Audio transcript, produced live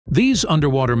These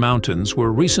underwater mountains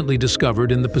were recently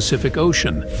discovered in the Pacific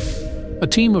Ocean. A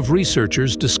team of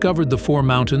researchers discovered the four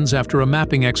mountains after a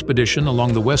mapping expedition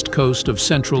along the west coast of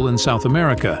Central and South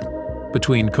America,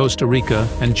 between Costa Rica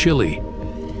and Chile.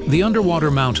 The underwater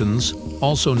mountains,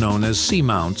 also known as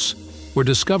seamounts, were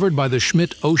discovered by the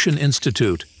Schmidt Ocean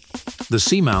Institute. The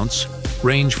seamounts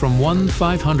range from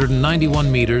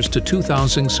 1,591 meters to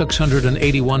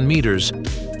 2,681 meters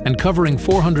and covering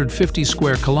 450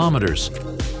 square kilometers.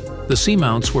 The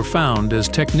seamounts were found as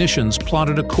technicians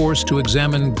plotted a course to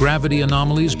examine gravity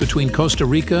anomalies between Costa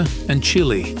Rica and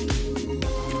Chile.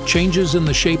 Changes in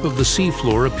the shape of the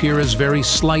seafloor appear as very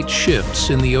slight shifts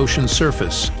in the ocean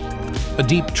surface. A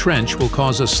deep trench will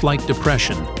cause a slight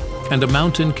depression, and a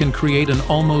mountain can create an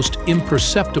almost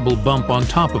imperceptible bump on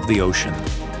top of the ocean.